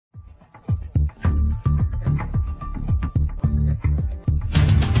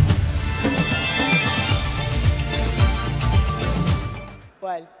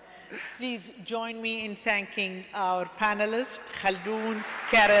Please join me in thanking our panelists, Khaldoon,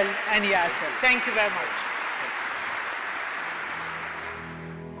 Carol, and Yasser. Thank you very much.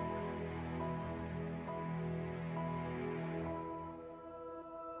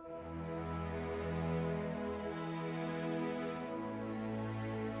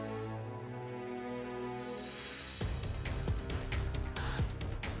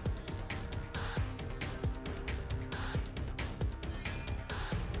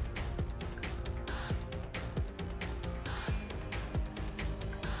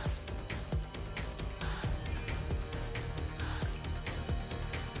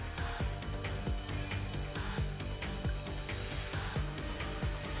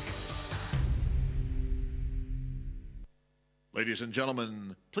 Ladies and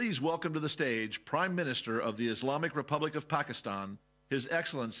gentlemen, please welcome to the stage Prime Minister of the Islamic Republic of Pakistan, His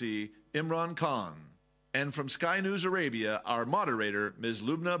Excellency Imran Khan. And from Sky News Arabia, our moderator, Ms.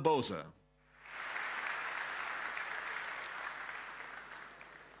 Lubna Boza.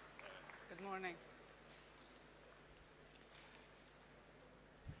 Good morning.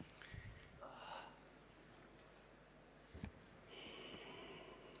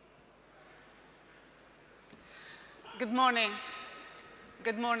 Good morning.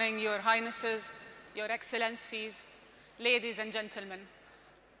 Good morning, Your Highnesses, Your Excellencies, ladies and gentlemen.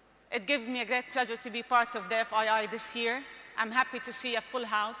 It gives me a great pleasure to be part of the FII this year. I'm happy to see a full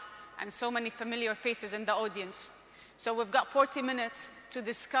house and so many familiar faces in the audience. So we've got 40 minutes to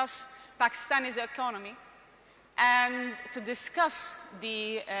discuss Pakistani's economy and to discuss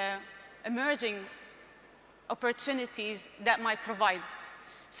the emerging opportunities that might provide.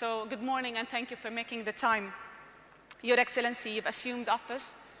 So good morning and thank you for making the time. Your Excellency, you've assumed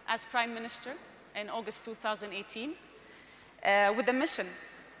office as Prime Minister in August 2018 with a mission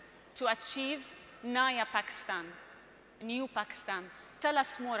to achieve Naya Pakistan, new Pakistan. Tell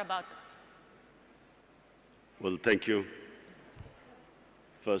us more about it. Well, thank you.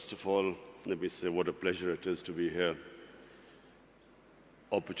 First of all, let me say what a pleasure it is to be here.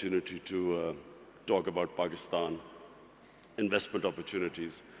 Opportunity to talk about Pakistan, investment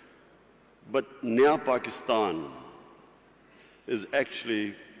opportunities. But Naya Pakistan is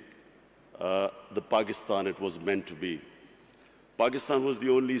actually the Pakistan it was meant to be. Pakistan was the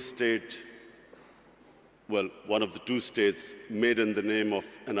only state, well, one of the two states made in the name of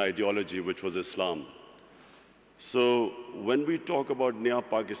an ideology, which was Islam. So when we talk about Naya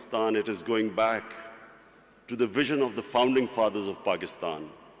Pakistan, it is going back to the vision of the founding fathers of Pakistan.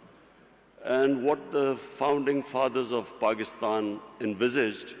 And what the founding fathers of Pakistan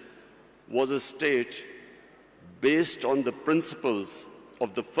envisaged was a state based on the principles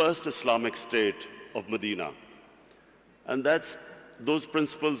of the first Islamic state of Medina. And those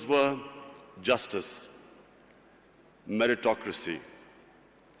principles were justice, meritocracy,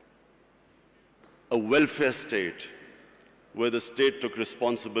 a welfare state where the state took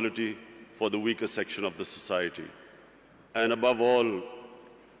responsibility for the weaker section of the society, and above all,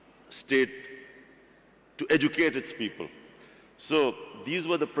 state to educate its people. So these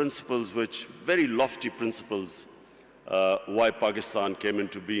were the principles which, very lofty principles, why Pakistan came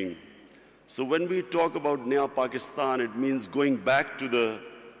into being. So when we talk about Naya Pakistan, it means going back to the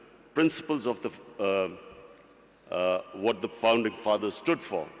principles of what the founding fathers stood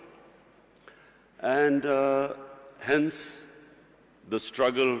for. And hence, the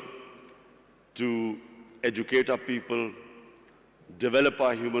struggle to educate our people, develop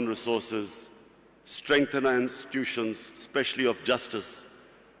our human resources, strengthen our institutions, especially of justice.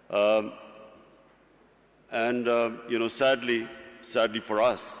 Sadly for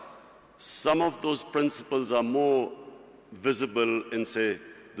us, some of those principles are more visible in, say,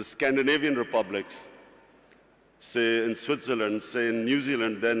 the Scandinavian republics, say in Switzerland, say in New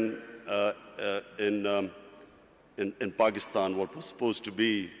Zealand, than in Pakistan, what was supposed to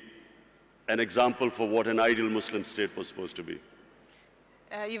be an example for what an ideal Muslim state was supposed to be.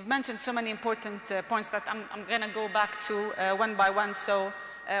 You've mentioned so many important points that I'm going to go back to one by one. So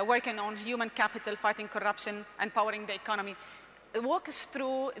working on human capital, fighting corruption, empowering the economy. Walk us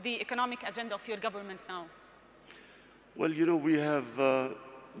through the economic agenda of your government now. Well, you know, we have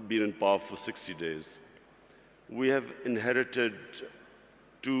been in power for 60 days. We have inherited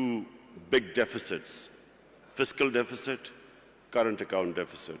two big deficits, fiscal deficit, current account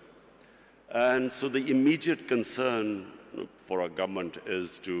deficit. And so the immediate concern for our government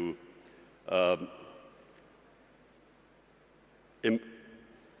is to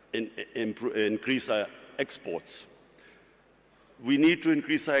increase our exports. We need to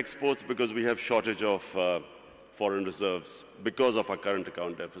increase our exports because we have shortage of foreign reserves because of our current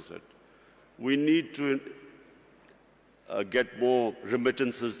account deficit. We need to get more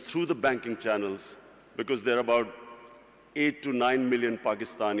remittances through the banking channels, because there are about 8 to 9 million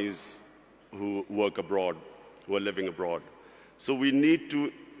Pakistanis who work abroad, who are living abroad. So we need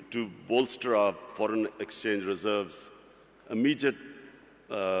to bolster our foreign exchange reserves, immediate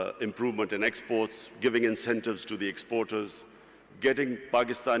improvement in exports, giving incentives to the exporters, getting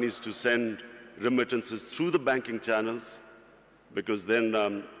Pakistanis to send remittances through the banking channels, because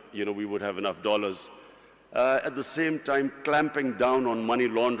then we would have enough dollars. At the same time, clamping down on money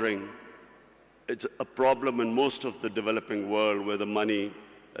laundering. It's a problem in most of the developing world where the money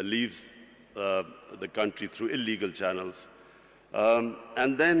leaves the country through illegal channels.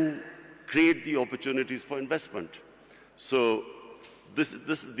 And then create the opportunities for investment. So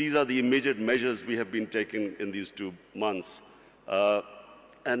these are the immediate measures we have been taking in these 2 months.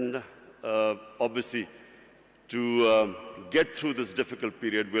 Obviously, to get through this difficult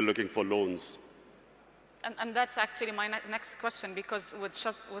period, we're looking for loans. And that's actually my next question, because with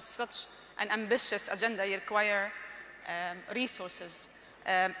such an ambitious agenda, you require resources.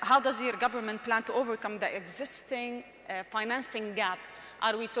 How does your government plan to overcome the existing financing gap?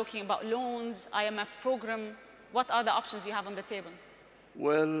 Are we talking about loans, IMF program? What are the options you have on the table?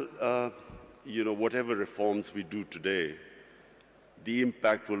 Well, whatever reforms we do today, the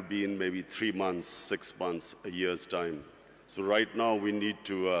impact will be in maybe 3 months, 6 months, a year's time. So right now we need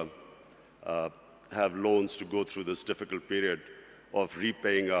to have loans to go through this difficult period of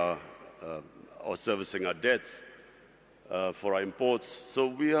repaying or servicing our debts for our imports. So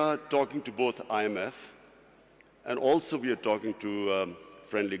we are talking to both IMF, and also we are talking to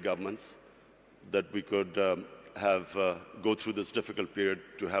friendly governments that we could go through this difficult period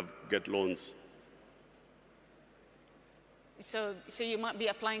to get loans. So you might be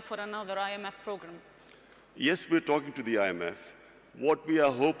applying for another IMF program? Yes, we're talking to the IMF. What we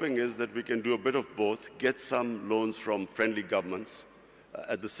are hoping is that we can do a bit of both, get some loans from friendly governments,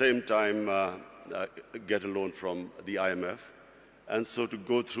 at the same time get a loan from the IMF. And so to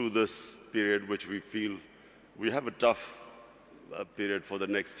go through this period, which we feel we have a tough period for the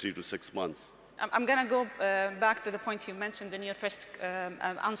next 3 to 6 months. I'm going to go back to the point you mentioned in your first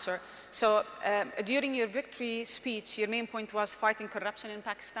answer. So during your victory speech, your main point was fighting corruption in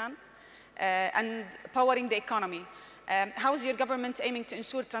Pakistan and powering the economy. How is your government aiming to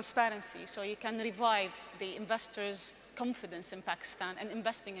ensure transparency so you can revive the investors' confidence in Pakistan and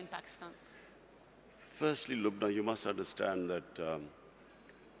investing in Pakistan? Firstly, Lubna, you must understand that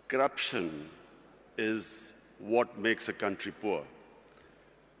corruption is what makes a country poor.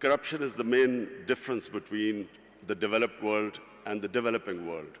 Corruption is the main difference between the developed world and the developing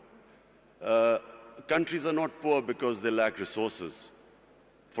world. Countries are not poor because they lack resources.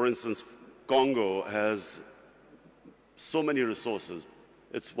 For instance, Congo has so many resources.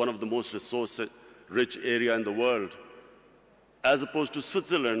 It's one of the most resource-rich area in the world, as opposed to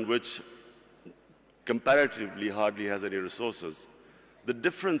Switzerland, which comparatively hardly has any resources. The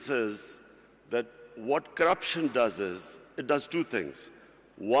difference is that what corruption does is, it does 2 things.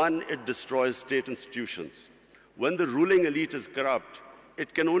 One, it destroys state institutions. When the ruling elite is corrupt,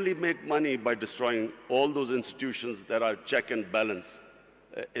 it can only make money by destroying all those institutions that are check and balance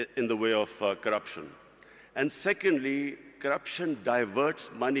in the way of corruption. And secondly, corruption diverts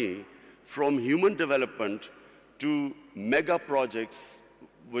money from human development to mega projects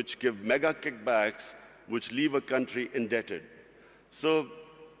which give mega kickbacks, which leave a country indebted. So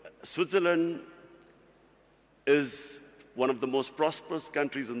Switzerland is one of the most prosperous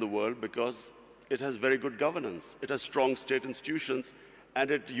countries in the world because it has very good governance. It has strong state institutions,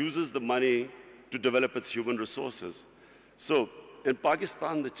 and it uses the money to develop its human resources. So in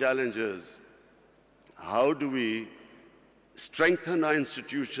Pakistan, the challenge is, how do we strengthen our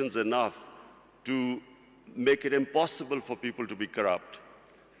institutions enough to make it impossible for people to be corrupt,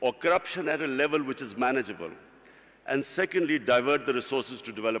 or corruption at a level which is manageable? And secondly, divert the resources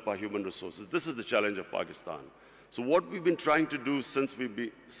to develop our human resources. This is the challenge of Pakistan. So what we've been trying to do since we've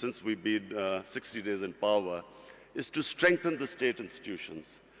been 60 days in power is to strengthen the state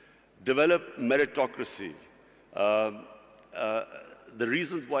institutions, develop meritocracy. The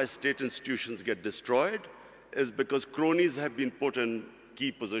reasons why state institutions get destroyed is because cronies have been put in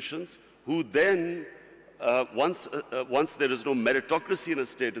key positions who then, once there is no meritocracy in a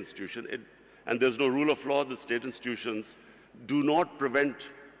state institution and there's no rule of law, the state institutions do not prevent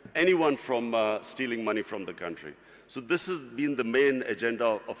anyone from stealing money from the country. So this has been the main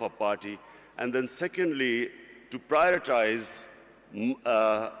agenda of our party. And then secondly, to prioritize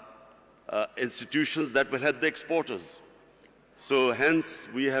institutions that will help the exporters. So hence,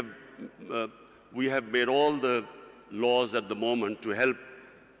 we have made all the laws at the moment to help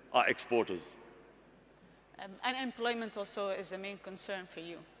our exporters. Unemployment also is a main concern for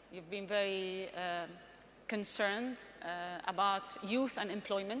you. You've been very concerned about youth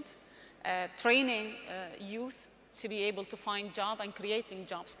unemployment, training youth to be able to find jobs and creating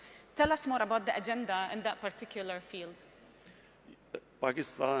jobs. Tell us more about the agenda in that particular field.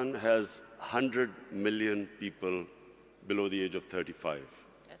 Pakistan has 100 million people below the age of 35.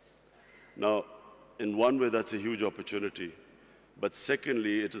 Yes. Now, in one way, that's a huge opportunity. But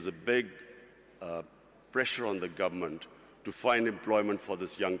secondly, it is a big pressure on the government to find employment for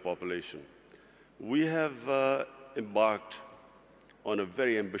this young population. We have embarked on a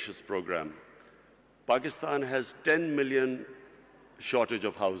very ambitious program. Pakistan has 10 million shortage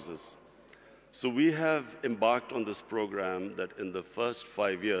of houses. So we have embarked on this program that in the first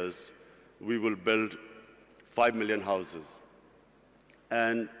 5 years, we will build 5 million houses.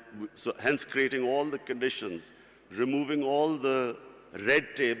 And so hence creating all the conditions, removing all the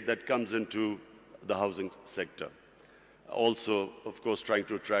red tape that comes into the housing sector. Also, of course, trying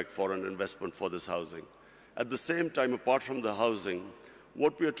to attract foreign investment for this housing. At the same time, apart from the housing,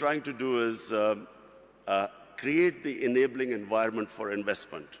 what we are trying to do is create the enabling environment for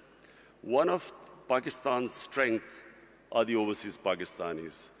investment. One of Pakistan's strengths are the overseas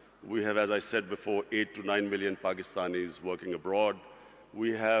Pakistanis. We have, as I said before, 8 to 9 million Pakistanis working abroad.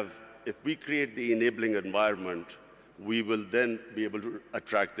 We have, if we create the enabling environment, we will then be able to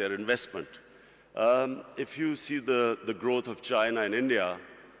attract their investment. If you see the growth of China and India,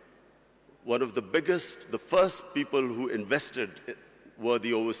 one of the biggest, the first people who invested were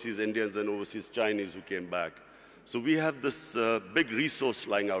the overseas Indians and overseas Chinese who came back. So we have this big resource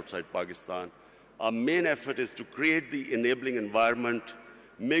lying outside Pakistan. Our main effort is to create the enabling environment,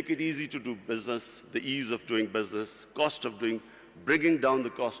 make it easy to do business, the ease of doing business, bringing down the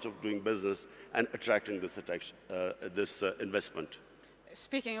cost of doing business, and attracting this investment.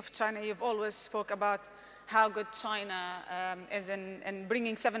 Speaking of China, you've always spoke about how good China is in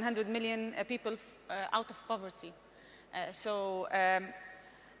bringing 700 million people out of poverty.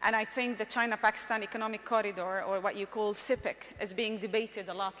 And I think the China-Pakistan Economic Corridor, or what you call CPEC, is being debated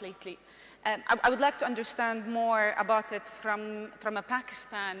a lot lately. I would like to understand more about it from a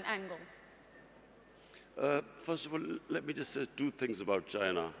Pakistan angle. First of all, let me just say two things about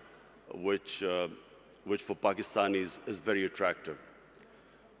China, which for Pakistanis is very attractive.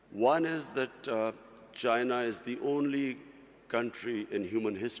 One is that China is the only country in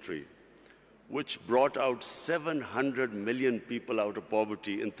human history which brought out 700 million people out of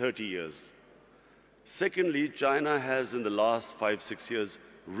poverty in 30 years. Secondly, China has, in the last 5-6 years,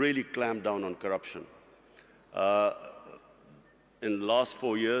 really clamped down on corruption. In the last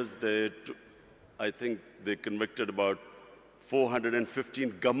 4 years, I think they convicted about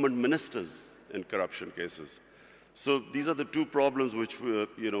 415 government ministers in corruption cases. So these are the two problems which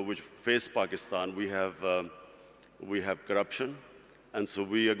face Pakistan. We have corruption, and so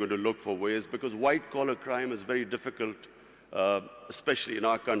we are going to look for ways, because white-collar crime is very difficult, especially in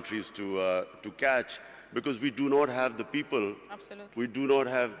our countries, to catch, because we do not have the people. Absolutely. We do not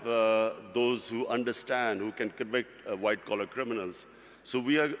have those who understand, who can convict white-collar criminals. So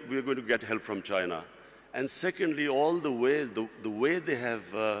we are going to get help from China. And secondly, all the ways, the way they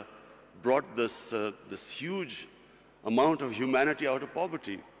have brought this huge amount of humanity out of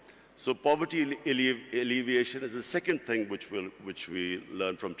poverty. So poverty alleviation is the second thing which we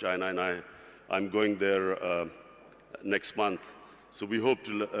learn from China, and I'm going there next month. So we hope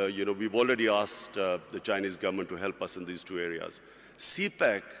to, we've already asked the Chinese government to help us in these two areas.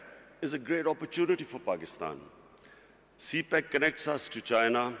 CPEC is a great opportunity for Pakistan. CPEC connects us to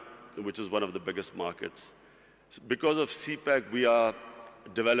China, which is one of the biggest markets. Because of CPEC, we are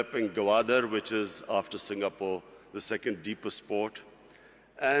developing Gwadar, which is, after Singapore, the second deepest port.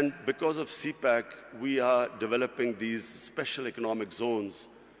 And because of CPEC, we are developing these special economic zones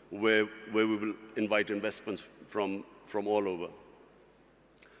where we will invite investments from all over.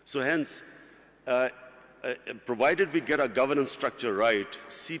 So hence, provided we get our governance structure right,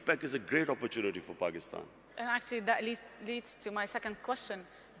 CPEC is a great opportunity for Pakistan. And actually, that leads to my second question,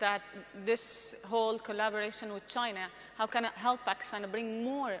 that this whole collaboration with China, how can it help Pakistan to bring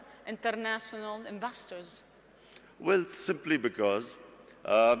more international investors? Well, simply because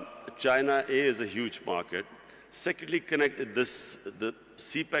China is a huge market. Secondly, the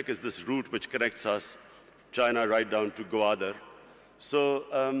CPEC is this route which connects us, China, right down to Gwadar.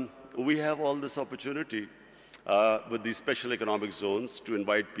 So we have all this opportunity with these special economic zones to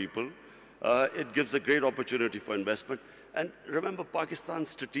invite people. It gives a great opportunity for investment. And remember Pakistan's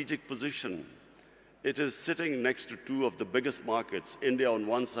strategic position. It is sitting next to two of the biggest markets, India on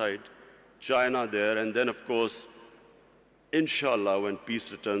one side, China there, and then, of course, inshallah, when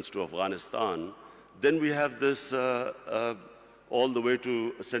peace returns to Afghanistan, Then we have this all the way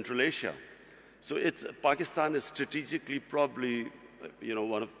to Central Asia. So Pakistan is strategically probably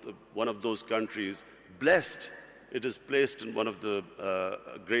one of those countries blessed. It is placed in one of the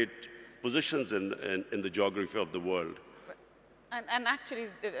great positions in the geography of the world. And actually,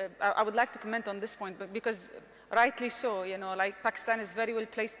 I would like to comment on this point, but because rightly so, like Pakistan is very well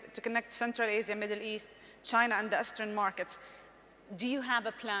placed to connect Central Asia, Middle East, China, and the Eastern markets. Do you have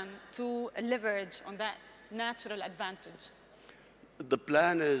a plan to leverage on that natural advantage? The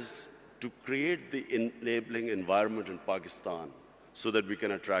plan is to create the enabling environment in Pakistan so that we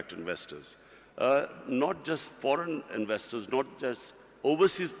can attract investors. Not just foreign investors, not just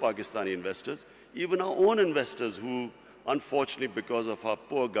overseas Pakistani investors, even our own investors who, unfortunately, because of our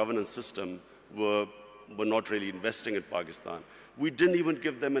poor governance system, were not really investing in Pakistan. We didn't even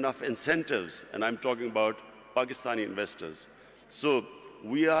give them enough incentives, and I'm talking about Pakistani investors. So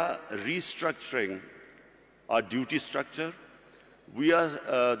we are restructuring our duty structure. We are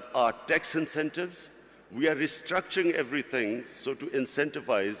our tax incentives. We are restructuring everything so to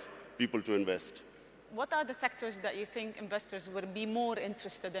incentivize people to invest. What are the sectors that you think investors would be more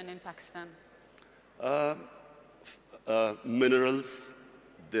interested in Pakistan? Minerals.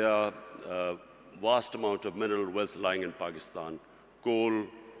 There are vast amount of mineral wealth lying in Pakistan. Coal.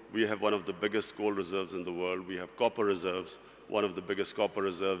 We have one of the biggest coal reserves in the world. We have copper reserves, one of the biggest copper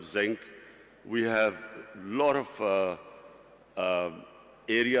reserves. Zinc. We have a lot of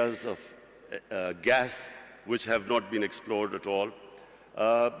areas of gas which have not been explored at all.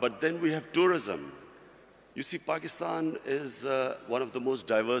 But then we have tourism. You see, Pakistan is one of the most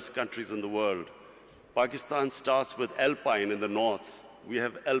diverse countries in the world. Pakistan starts with alpine in the north. We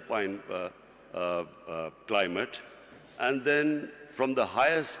have alpine climate. And then from the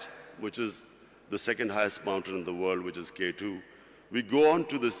highest, which is the second highest mountain in the world, which is K2, we go on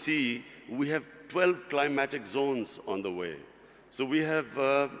to the sea. We have 12 climatic zones on the way. So we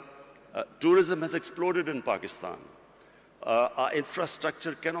have, tourism has exploded in Pakistan. Our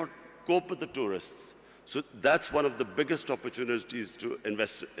infrastructure cannot cope with the tourists. So that's one of the biggest opportunities to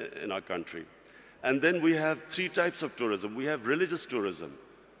invest in our country. And then we have three types of tourism. We have religious tourism.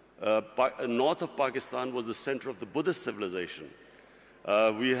 North of Pakistan was the center of the Buddhist civilization.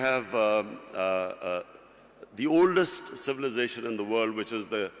 We have the oldest civilization in the world, which is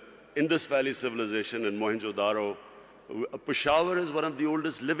the Indus Valley civilization in Mohenjo-daro. Peshawar is one of the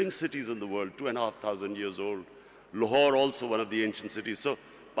oldest living cities in the world, 2,500 years old. Lahore, also one of the ancient cities. So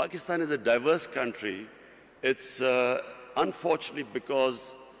Pakistan is a diverse country. It's unfortunately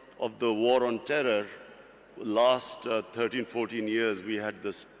because of the war on terror, last 13, 14 years, we had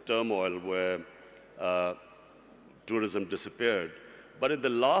this turmoil where tourism disappeared. But in the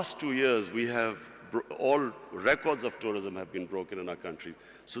last 2 years, we have all records of tourism have been broken in our country.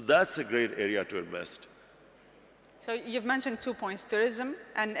 So that's a great area to invest. So you've mentioned 2 points, tourism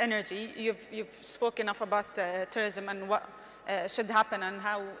and energy. You've spoken enough about tourism and what should happen and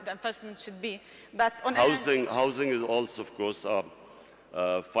how the investment should be. But on housing is also, of course,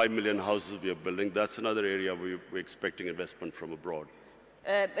 5 million houses we are building. That's another area we're expecting investment from abroad.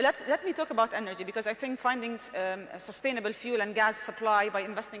 Let me talk about energy, because I think finding a sustainable fuel and gas supply by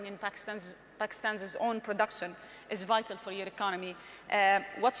investing in Pakistan's own production is vital for your economy.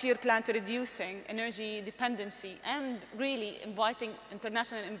 What's your plan to reducing energy dependency and really inviting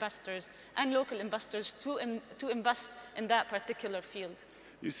international investors and local investors to invest in that particular field?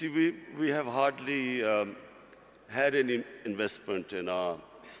 You see, we have hardly had any investment in our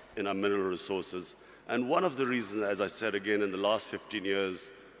mineral resources. And one of the reasons, as I said again, in the last 15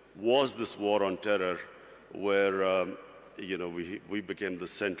 years, was this war on terror, where we became the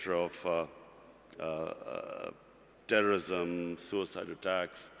center of terrorism, suicide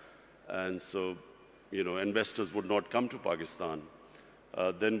attacks, and so investors would not come to Pakistan.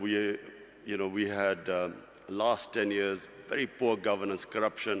 Then we had last 10 years very poor governance,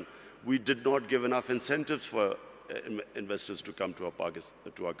 corruption. We did not give enough incentives for investors to come to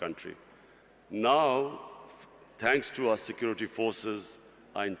our country. Now, thanks to our security forces,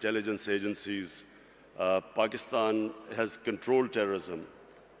 our intelligence agencies, Pakistan has controlled terrorism.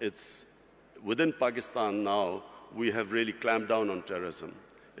 It's within Pakistan now, we have really clamped down on terrorism.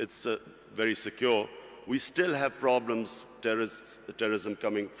 It's very secure. We still have problems, terrorism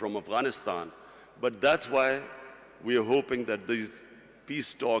coming from Afghanistan, but that's why we are hoping that these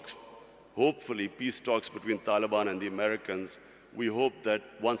peace talks, hopefully peace talks between Taliban and the Americans, we hope that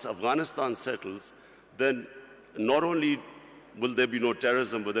once Afghanistan settles, then not only will there be no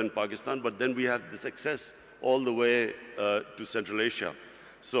terrorism within Pakistan, but then we have this access all the way to Central Asia.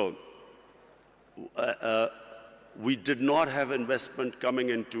 So we did not have investment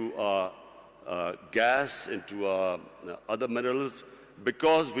coming into our gas, into our other minerals,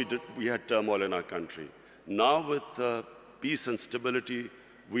 because we had turmoil in our country. Now with peace and stability,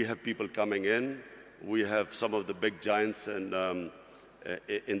 we have people coming in. We have some of the big giants in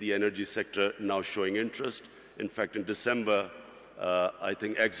the energy sector now showing interest. In fact, in December, I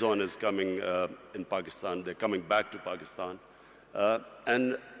think Exxon is coming in Pakistan. They're coming back to Pakistan.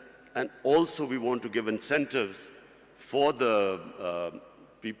 And also we want to give incentives for the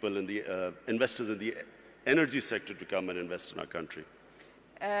people in the investors in the energy sector to come and invest in our country.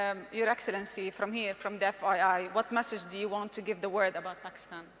 Your Excellency, from here, from the FII, what message do you want to give the world about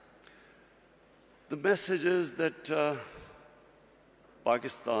Pakistan? The message is that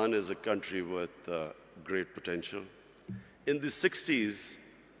Pakistan is a country with great potential. In the 60s,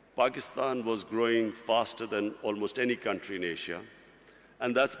 Pakistan was growing faster than almost any country in Asia,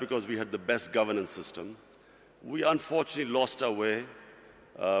 and that's because we had the best governance system. We unfortunately lost our way.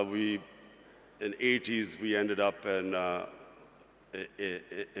 In the 80s, we ended up in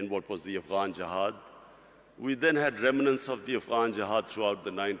what was the Afghan Jihad. We then had remnants of the Afghan Jihad throughout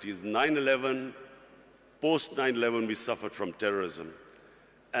the 90s. 9/11, post 9/11, we suffered from terrorism.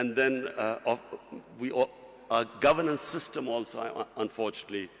 And then our governance system also,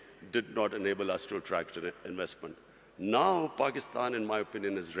 unfortunately, did not enable us to attract investment. Now, Pakistan, in my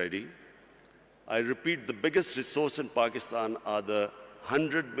opinion, is ready. I repeat, the biggest resource in Pakistan are the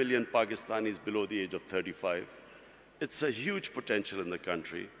 100 million Pakistanis below the age of 35. It's a huge potential in the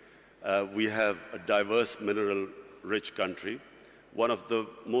country. We have a diverse, mineral-rich country, one of the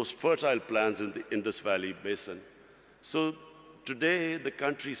most fertile lands in the Indus Valley Basin. So today, the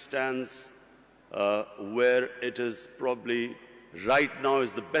country stands where it is probably right now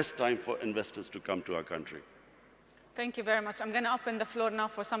is the best time for investors to come to our country. Thank you very much. I'm going to open the floor now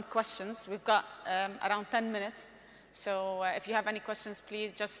for some questions. We've got around 10 minutes. So if you have any questions,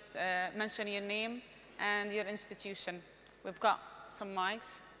 please just mention your name and your institution. We've got some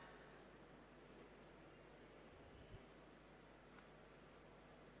mics.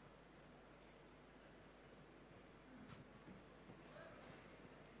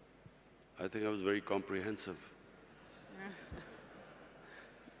 I think I was very comprehensive.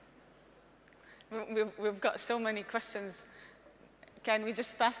 We've got so many questions. Can we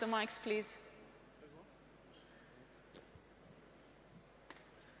just pass the mics, please?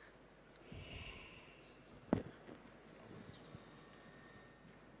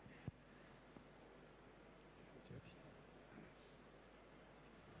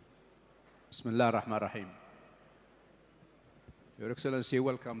 Bismillah ar-Rahman ar-Rahim. Your Excellency,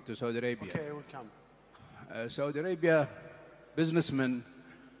 welcome to Saudi Arabia. Okay, welcome. Saudi Arabia businessmen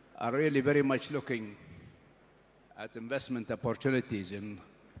are really very much looking at investment opportunities in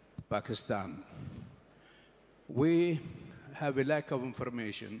Pakistan. We have a lack of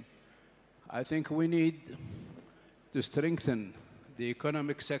information. I think we need to strengthen the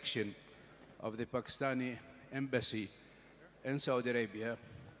economic section of the Pakistani embassy in Saudi Arabia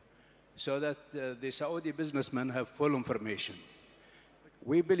so that the Saudi businessmen have full information.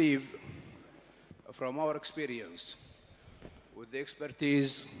 We believe, from our experience, with the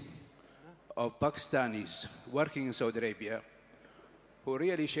expertise of Pakistanis working in Saudi Arabia, who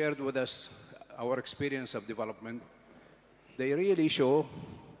really shared with us our experience of development, they really show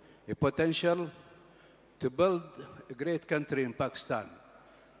a potential to build a great country in Pakistan,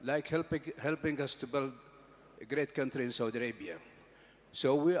 like helping us to build a great country in Saudi Arabia.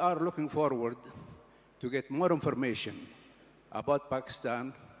 So we are looking forward to get more information about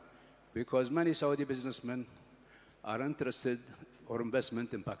Pakistan because many Saudi businessmen are interested for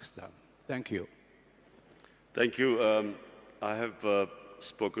investment in Pakistan. Thank you. Thank you. I have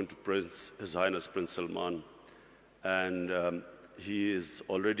spoken to His Highness Prince Salman, and he is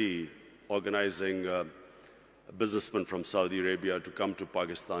already organizing businessmen from Saudi Arabia to come to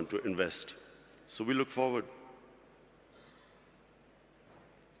Pakistan to invest. So we look forward.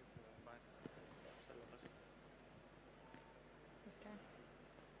 Okay.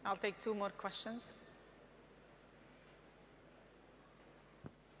 I'll take 2 more questions.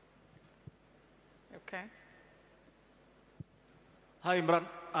 Okay. Hi, Imran.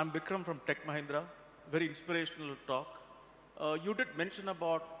 I'm Vikram from Tech Mahindra. Very inspirational talk. You did mention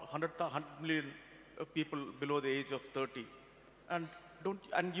about 100 million people below the age of 30. And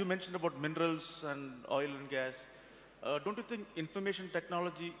you mentioned about minerals and oil and gas. Don't you think information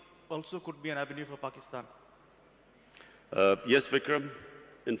technology also could be an avenue for Pakistan? Yes, Vikram.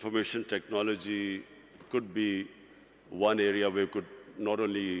 Information technology could be one area where we could not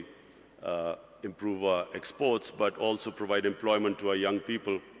only improve our exports, but also provide employment to our young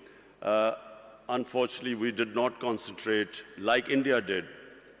people. Unfortunately, we did not concentrate, like India did,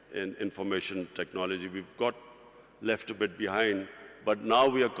 in information technology. We've got left a bit behind, but now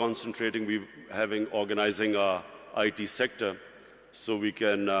we are concentrating, organizing our IT sector so we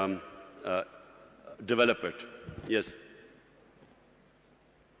can develop it. Yes.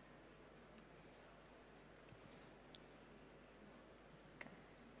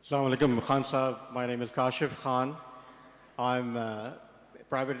 Assalamu alaikum, Khan Saab. My name is Kashif Khan. I'm a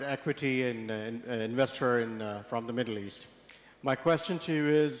private equity and investor from the Middle East. My question to you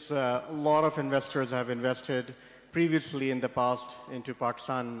is, a lot of investors have invested previously in the past into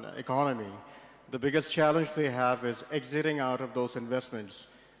Pakistan economy. The biggest challenge they have is exiting out of those investments.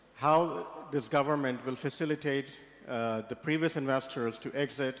 How this government will facilitate the previous investors to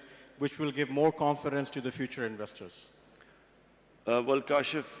exit, which will give more confidence to the future investors? Well,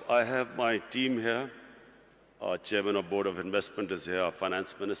 Kashif, I have my team here. Our chairman of Board of Investment is here, our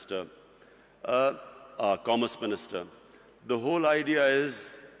finance minister, our commerce minister. The whole idea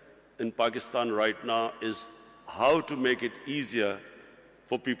is, in Pakistan right now, is how to make it easier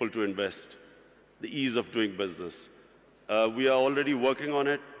for people to invest, the ease of doing business. We are already working on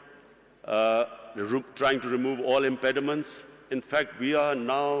it, trying to remove all impediments. In fact, we are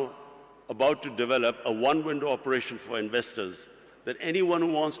now about to develop a one-window operation for investors, that anyone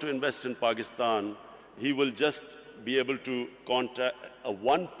who wants to invest in Pakistan, he will just be able to contact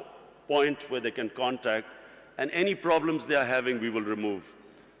one point where they can contact, and any problems they are having, we will remove.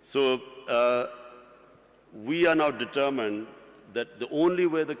 So we are now determined that the only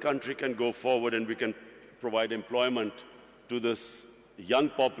way the country can go forward and we can provide employment to this young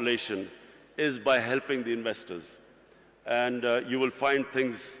population is by helping the investors. And you will find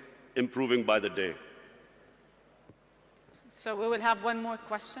things improving by the day. So we will have one more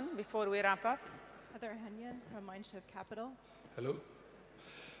question before we wrap up. Heather Henyan from Mindshift Capital. Hello.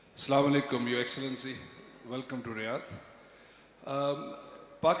 Assalamu alaikum, Your Excellency. Welcome to Riyadh.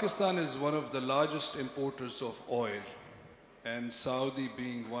 Pakistan is one of the largest importers of oil, and Saudi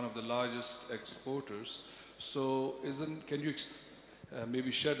being one of the largest exporters. So can you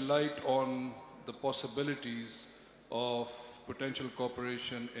maybe shed light on the possibilities of potential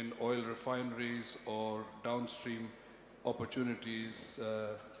cooperation in oil refineries or downstream opportunities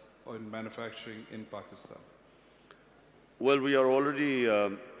in manufacturing in Pakistan? Well, we are already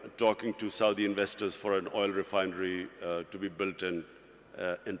talking to Saudi investors for an oil refinery to be built in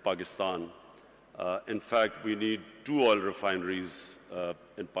Pakistan. In fact, we need 2 oil refineries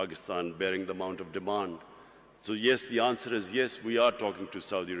in Pakistan bearing the amount of demand. So yes, the answer is yes, we are talking to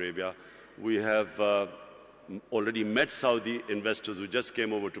Saudi Arabia. We have already met Saudi investors who just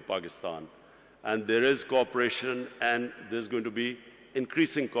came over to Pakistan. And there is cooperation, and there's going to be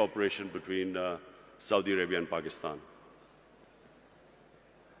increasing cooperation between Saudi Arabia and Pakistan.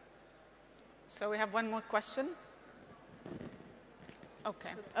 So we have one more question.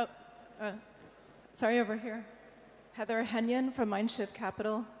 Okay. Oh, sorry, over here. Heather Henyan from Mindshift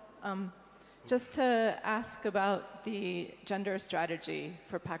Capital. Just to ask about the gender strategy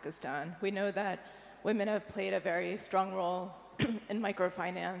for Pakistan. We know that women have played a very strong role in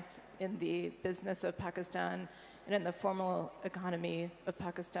microfinance, in the business of Pakistan, and in the formal economy of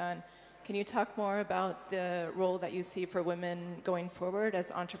Pakistan. Can you talk more about the role that you see for women going forward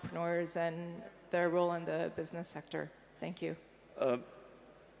as entrepreneurs and their role in the business sector? Thank you.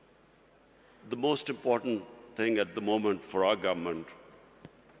 The most important thing at the moment for our government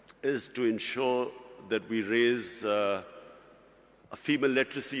is to ensure that we raise a female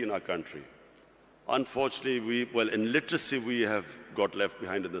literacy in our country. Unfortunately, in literacy, we have got left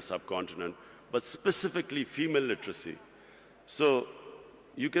behind in the subcontinent, but specifically female literacy. So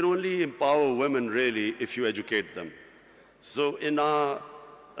you can only empower women, really, if you educate them. So in the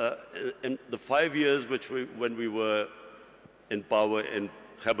 5 years when we were in power in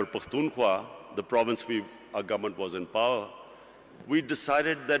Khyber Pakhtunkhwa, the province our government was in power, we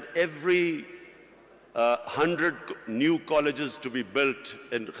decided that every 100 new colleges to be built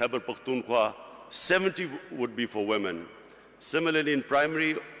in Khyber Pakhtunkhwa, 70 would be for women. Similarly, in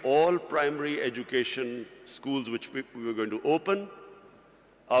primary, all primary education schools which we were going to open,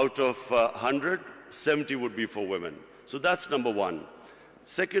 out of 100, 70 would be for women. So that's number one.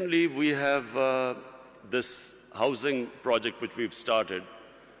 Secondly, we have this housing project which we've started.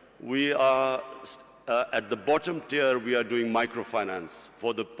 We are, at the bottom tier, we are doing microfinance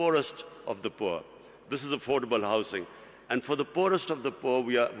for the poorest of the poor. This is affordable housing. And for the poorest of the poor,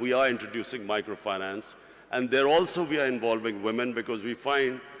 we are introducing microfinance. And there also we are involving women because we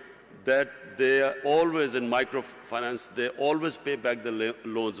find that they are always in microfinance, they always pay back the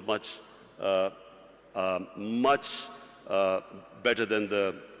loans much better than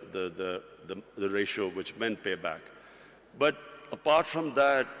the ratio which men pay back. But apart from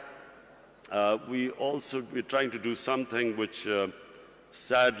that, we're trying to do something which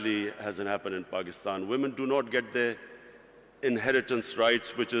sadly hasn't happened in Pakistan. Women do not get their inheritance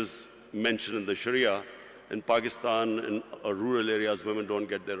rights, which is mentioned in the Sharia. In Pakistan, in rural areas, women don't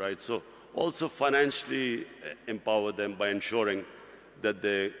get their rights. So also financially empower them by ensuring that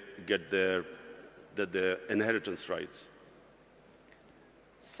they get their inheritance rights.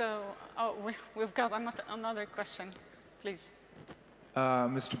 So we've got another question, please.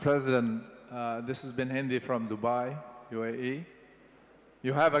 Mr. President, this has been Hindi from Dubai, UAE.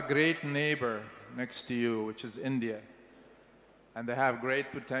 You have a great neighbor next to you, which is India, and they have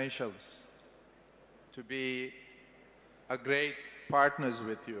great potentials to be a great partners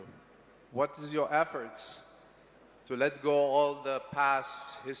with you. What is your efforts to let go all the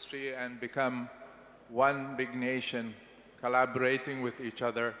past history and become one big nation, collaborating with each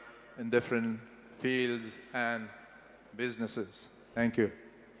other in different fields and businesses? Thank you.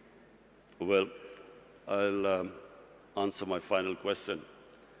 Well, I'll answer my final question.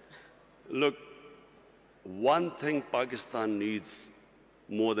 Look, one thing Pakistan needs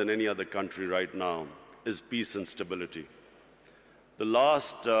more than any other country right now is peace and stability. The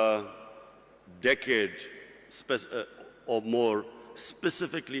last decade or more,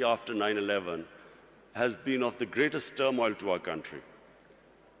 specifically after 9/11, has been of the greatest turmoil to our country.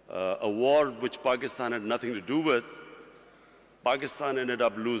 A war which Pakistan had nothing to do with. Pakistan ended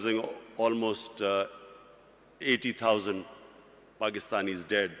up losing almost 80,000 Pakistanis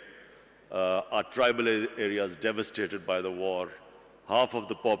dead. Our tribal areas devastated by the war. Half of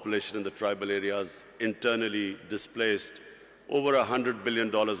the population in the tribal areas internally displaced. Over $100 billion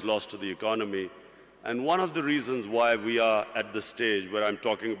lost to the economy. And one of the reasons why we are at this stage where I'm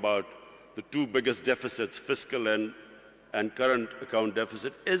talking about the two biggest deficits, fiscal and current account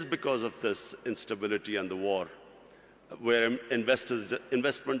deficit, is because of this instability and the war, where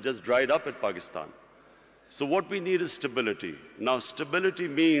investment just dried up in Pakistan. So what we need is stability. Now, stability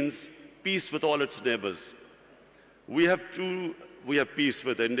means peace with all its neighbors. We have peace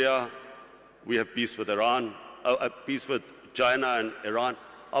with India, we have peace with Iran, peace with China and Iran.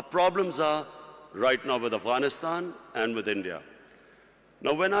 Our problems are right now with Afghanistan and with India.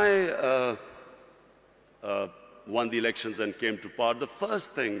 Now, when I won the elections and came to power, the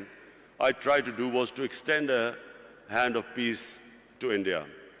first thing I tried to do was to extend a hand of peace to India.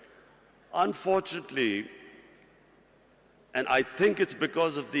 Unfortunately, and I think it's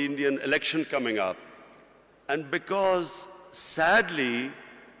because of the Indian election coming up, and because, sadly,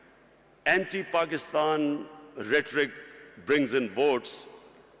 anti-Pakistan rhetoric brings in votes,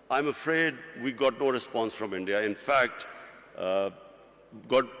 I'm afraid we got no response from India. In fact,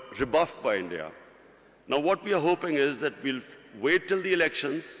 got rebuffed by India. Now, what we are hoping is that we'll wait till the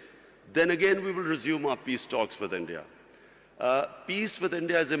elections, then again we will resume our peace talks with India. Peace with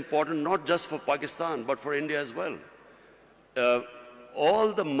India is important not just for Pakistan, but for India as well.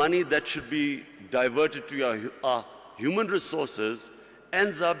 All the money that should be diverted to our human resources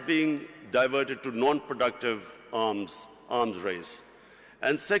ends up being diverted to non-productive arms race.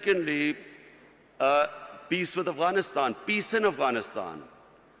 And secondly, peace with Afghanistan, peace in Afghanistan.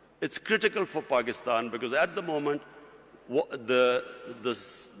 It's critical for Pakistan because at the moment, the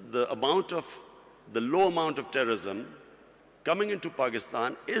low amount of terrorism coming into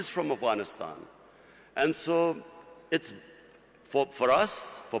Pakistan is from Afghanistan. And so it's, for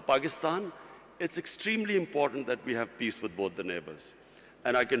us, for Pakistan, it's extremely important that we have peace with both the neighbors.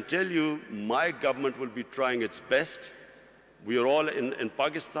 And I can tell you, my government will be trying its best. We are all in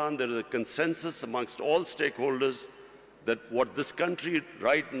Pakistan, there is a consensus amongst all stakeholders that what this country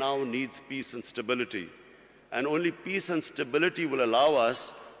right now needs peace and stability. And only peace and stability will allow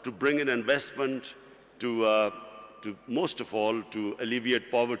us to bring in investment to most of all, to alleviate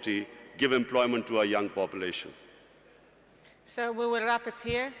poverty, give employment to our young population. So we will wrap it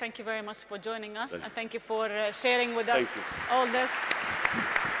here. Thank you very much for joining us, and thank you for sharing with us all this.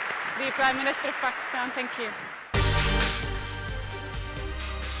 The Prime Minister of Pakistan, thank you.